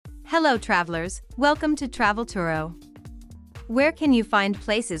Hello travelers, welcome to Travel Turo. Where can you find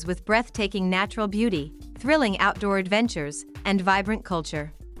places with breathtaking natural beauty, thrilling outdoor adventures, and vibrant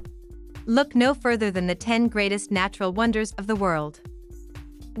culture? Look no further than the 10 greatest natural wonders of the world.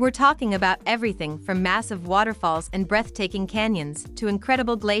 We're talking about everything from massive waterfalls and breathtaking canyons to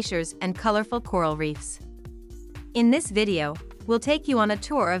incredible glaciers and colorful coral reefs. In this video, we'll take you on a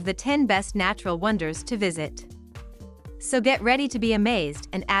tour of the 10 best natural wonders to visit. So get ready to be amazed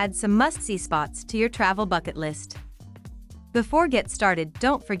and add some must-see spots to your travel bucket list. Before get started,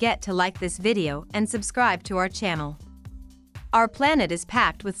 don't forget to like this video and subscribe to our channel. Our planet is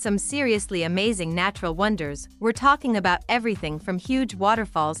packed with some seriously amazing natural wonders. We're talking about everything from huge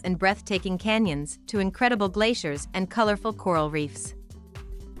waterfalls and breathtaking canyons to incredible glaciers and colorful coral reefs.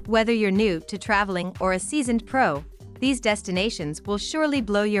 Whether you're new to traveling or a seasoned pro, these destinations will surely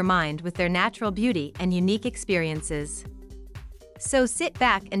blow your mind with their natural beauty and unique experiences. So sit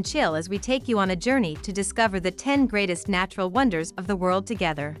back and chill as we take you on a journey to discover the 10 greatest natural wonders of the world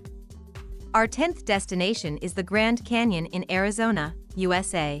together. Our 10th destination is the Grand Canyon in Arizona,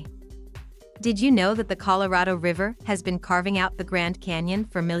 USA. Did you know that the Colorado River has been carving out the Grand Canyon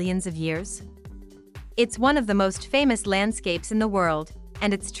for millions of years? It's one of the most famous landscapes in the world,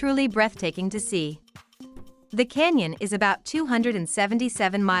 and it's truly breathtaking to see. The canyon is about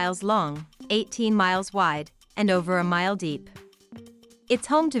 277 miles long, 18 miles wide, and over a mile deep. It's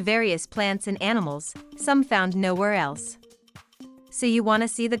home to various plants and animals, some found nowhere else. So you want to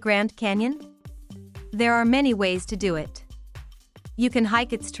see the Grand Canyon? There are many ways to do it. You can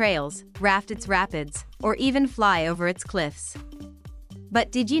hike its trails, raft its rapids, or even fly over its cliffs.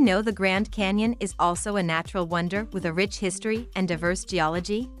 But did you know the Grand Canyon is also a natural wonder with a rich history and diverse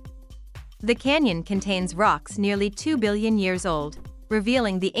geology? The canyon contains rocks nearly 2 billion years old,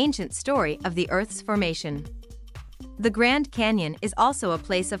 revealing the ancient story of the Earth's formation. The Grand Canyon is also a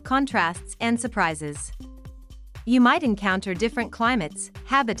place of contrasts and surprises. You might encounter different climates,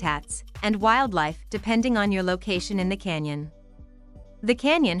 habitats, and wildlife depending on your location in the canyon. The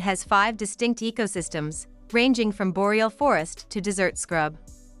canyon has 5 distinct ecosystems, ranging from boreal forest to desert scrub.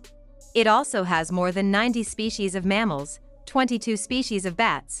 It also has more than 90 species of mammals, 22 species of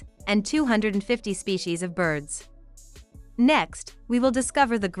bats, and 250 species of birds. Next, we will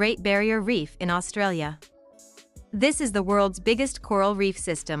discover the Great Barrier Reef in Australia. This is the world's biggest coral reef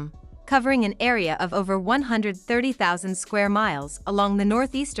system, covering an area of over 130,000 square miles along the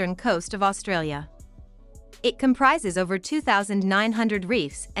northeastern coast of Australia. It comprises over 2,900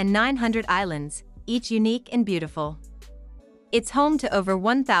 reefs and 900 islands, each unique and beautiful. It's home to over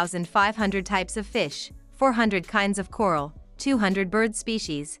 1,500 types of fish, 400 kinds of coral, 200 bird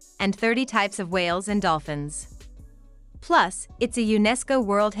species, and 30 types of whales and dolphins. Plus, it's a UNESCO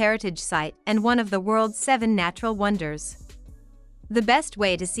World Heritage Site and one of the world's 7 natural wonders. The best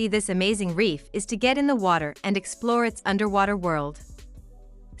way to see this amazing reef is to get in the water and explore its underwater world.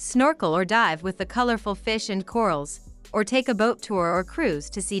 Snorkel or dive with the colorful fish and corals, or take a boat tour or cruise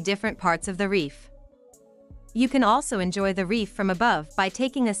to see different parts of the reef. You can also enjoy the reef from above by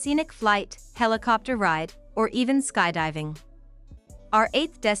taking a scenic flight, helicopter ride, or even skydiving. Our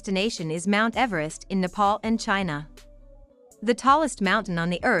 8th destination is Mount Everest in Nepal and China. The tallest mountain on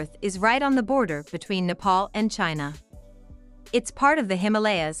the Earth is right on the border between Nepal and China. It's part of the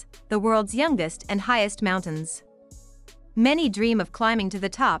Himalayas, the world's youngest and highest mountains. Many dream of climbing to the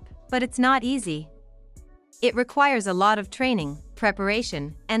top, but it's not easy. It requires a lot of training,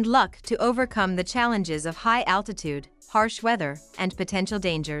 preparation, and luck to overcome the challenges of high altitude, harsh weather, and potential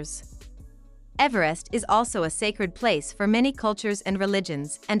dangers. Everest is also a sacred place for many cultures and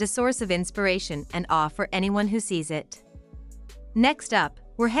religions and a source of inspiration and awe for anyone who sees it. Next up,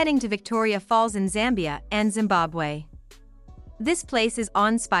 we're heading to Victoria Falls in Zambia and Zimbabwe. This place is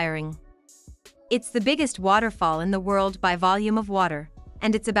awe-inspiring. It's the biggest waterfall in the world by volume of water,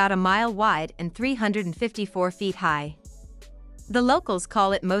 and it's about a mile wide and 354 feet high. The locals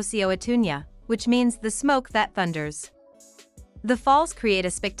call it Mosio Atunya, which means the smoke that thunders. The falls create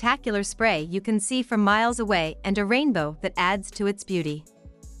a spectacular spray you can see from miles away and a rainbow that adds to its beauty.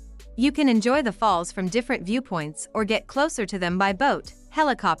 You can enjoy the falls from different viewpoints or get closer to them by boat,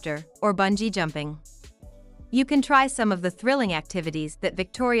 helicopter, or bungee jumping. You can try some of the thrilling activities that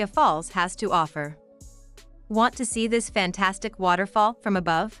Victoria Falls has to offer. Want to see this fantastic waterfall from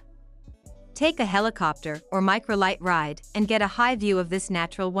above? Take a helicopter or microlight ride and get a high view of this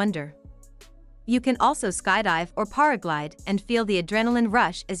natural wonder. You can also skydive or paraglide and feel the adrenaline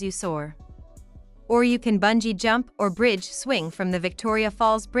rush as you soar. Or you can bungee jump or bridge swing from the Victoria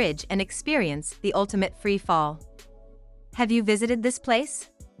Falls Bridge and experience the ultimate free fall. Have you visited this place?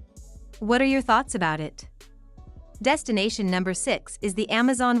 What are your thoughts about it? Destination number 6 is the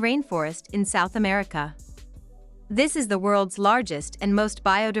Amazon rainforest in South America. This is the world's largest and most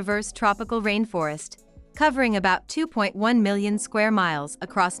biodiverse tropical rainforest, covering about 2.1 million square miles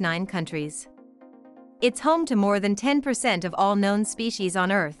across 9 countries. It's home to more than 10% of all known species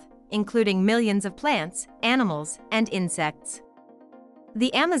on Earth, including millions of plants, animals, and insects.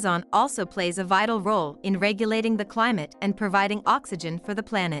 The Amazon also plays a vital role in regulating the climate and providing oxygen for the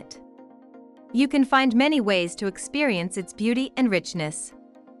planet. You can find many ways to experience its beauty and richness.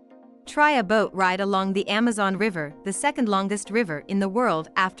 Try a boat ride along the Amazon River, the second longest river in the world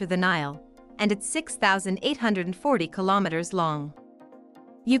after the Nile, and it's 6,840 kilometers long.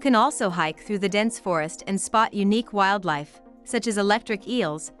 You can also hike through the dense forest and spot unique wildlife, such as electric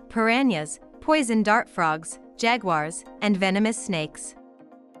eels, piranhas, poison dart frogs, jaguars, and venomous snakes.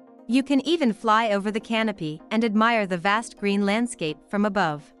 You can even fly over the canopy and admire the vast green landscape from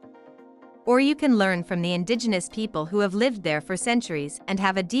above. Or you can learn from the indigenous people who have lived there for centuries and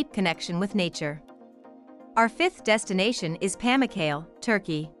have a deep connection with nature. Our 5th destination is Pamukkale,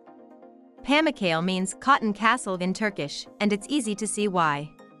 Turkey. Pamukkale means cotton castle in Turkish, and it's easy to see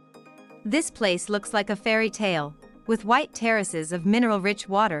why. This place looks like a fairy tale, with white terraces of mineral-rich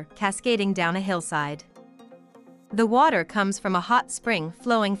water cascading down a hillside. The water comes from a hot spring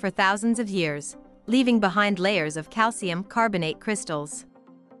flowing for thousands of years, leaving behind layers of calcium carbonate crystals.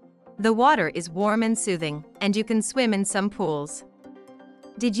 The water is warm and soothing, and you can swim in some pools.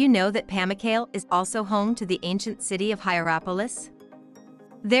 Did you know that Pamukkale is also home to the ancient city of Hierapolis?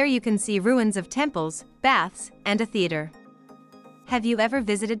 There you can see ruins of temples, baths, and a theater. Have you ever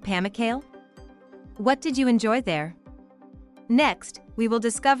visited Pamukkale? What did you enjoy there? Next, we will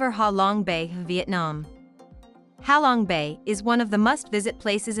discover Ha Long Bay, Vietnam. Ha Long Bay is one of the must-visit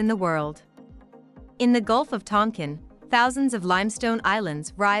places in the world. In the Gulf of Tonkin, thousands of limestone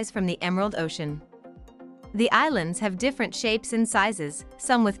islands rise from the Emerald Ocean. The islands have different shapes and sizes,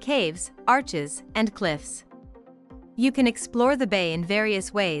 some with caves, arches, and cliffs. You can explore the bay in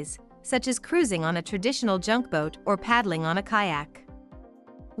various ways, such as cruising on a traditional junk boat or paddling on a kayak.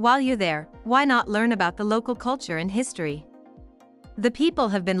 While you're there, why not learn about the local culture and history? The people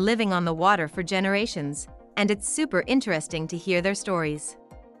have been living on the water for generations, and it's super interesting to hear their stories.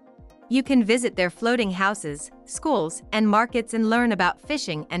 You can visit their floating houses, schools, and markets and learn about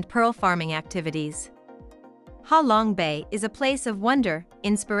fishing and pearl farming activities. Ha Long Bay is a place of wonder,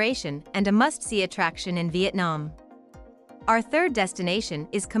 inspiration, and a must-see attraction in Vietnam. Our 3rd destination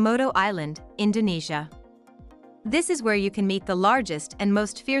is Komodo Island, Indonesia. This is where you can meet the largest and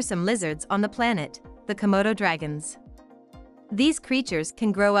most fearsome lizards on the planet, the Komodo dragons. These creatures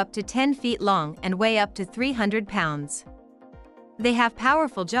can grow up to 10 feet long and weigh up to 300 pounds. They have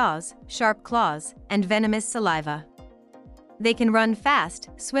powerful jaws, sharp claws, and venomous saliva. They can run fast,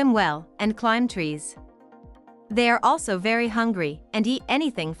 swim well, and climb trees. They are also very hungry and eat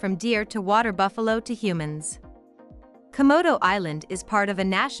anything from deer to water buffalo to humans. Komodo Island is part of a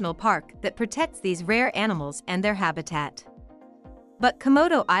national park that protects these rare animals and their habitat. But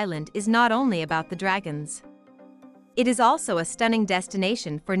Komodo Island is not only about the dragons. It is also a stunning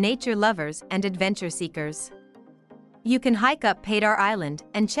destination for nature lovers and adventure seekers. You can hike up Padar Island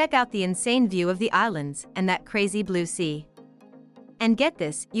and check out the insane view of the islands and that crazy blue sea. And get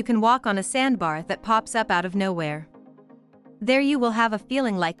this, you can walk on a sandbar that pops up out of nowhere. There you will have a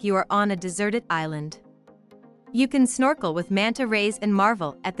feeling like you are on a deserted island. You can snorkel with manta rays and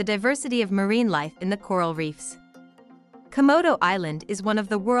marvel at the diversity of marine life in the coral reefs. Komodo Island is one of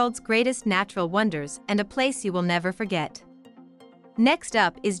the world's greatest natural wonders and a place you will never forget. Next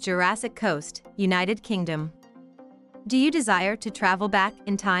up is Jurassic Coast, United Kingdom. Do you desire to travel back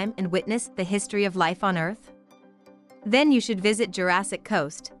in time and witness the history of life on Earth? Then you should visit Jurassic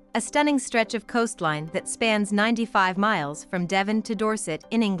Coast, a stunning stretch of coastline that spans 95 miles from Devon to Dorset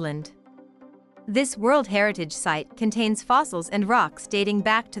in England. This World Heritage Site contains fossils and rocks dating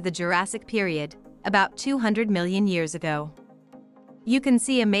back to the Jurassic period, about 200 million years ago. You can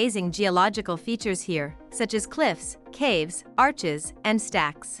see amazing geological features here, such as cliffs, caves, arches, and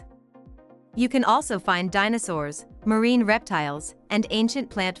stacks. You can also find dinosaurs, marine reptiles, and ancient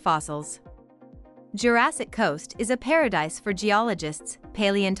plant fossils. Jurassic Coast is a paradise for geologists,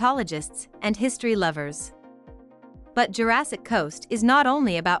 paleontologists, and history lovers. But Jurassic Coast is not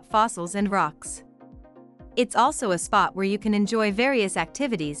only about fossils and rocks. It's also a spot where you can enjoy various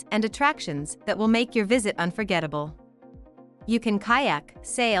activities and attractions that will make your visit unforgettable. You can kayak,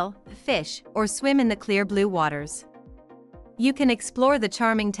 sail, fish, or swim in the clear blue waters. You can explore the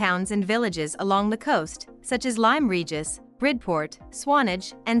charming towns and villages along the coast, such as Lyme Regis, Bridport,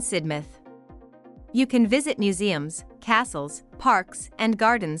 Swanage, and Sidmouth. You can visit museums, castles, parks, and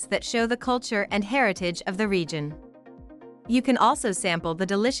gardens that show the culture and heritage of the region. You can also sample the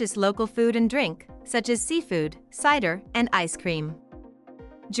delicious local food and drink, such as seafood, cider, and ice cream.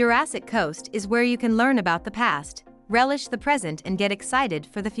 Jurassic Coast is where you can learn about the past, relish the present, and get excited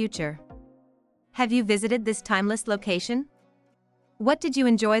for the future. Have you visited this timeless location? What did you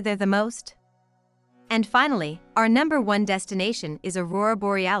enjoy there the most? And finally, our #1 destination is Aurora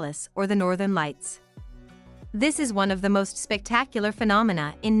Borealis, or the Northern Lights. This is one of the most spectacular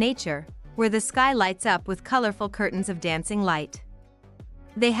phenomena in nature, where the sky lights up with colorful curtains of dancing light.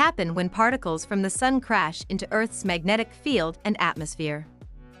 They happen when particles from the sun crash into Earth's magnetic field and atmosphere.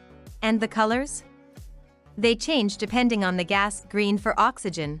 And the colors? They change depending on the gas: green for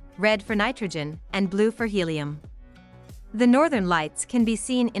oxygen, red for nitrogen, and blue for helium. The Northern Lights can be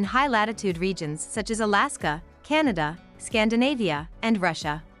seen in high-latitude regions such as Alaska, Canada, Scandinavia, and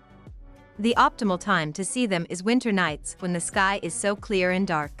Russia. The optimal time to see them is winter nights when the sky is so clear and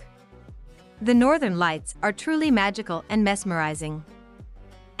dark. The Northern Lights are truly magical and mesmerizing.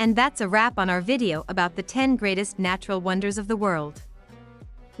 And that's a wrap on our video about the 10 greatest natural wonders of the world.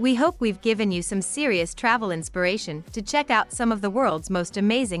 We hope we've given you some serious travel inspiration to check out some of the world's most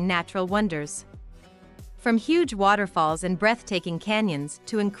amazing natural wonders. From huge waterfalls and breathtaking canyons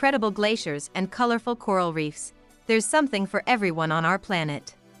to incredible glaciers and colorful coral reefs, there's something for everyone on our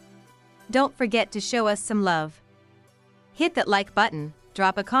planet. Don't forget to show us some love. Hit that like button,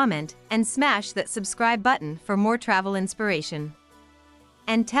 drop a comment, and smash that subscribe button for more travel inspiration.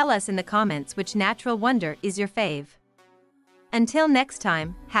 And tell us in the comments which natural wonder is your fave. Until next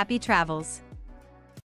time, happy travels!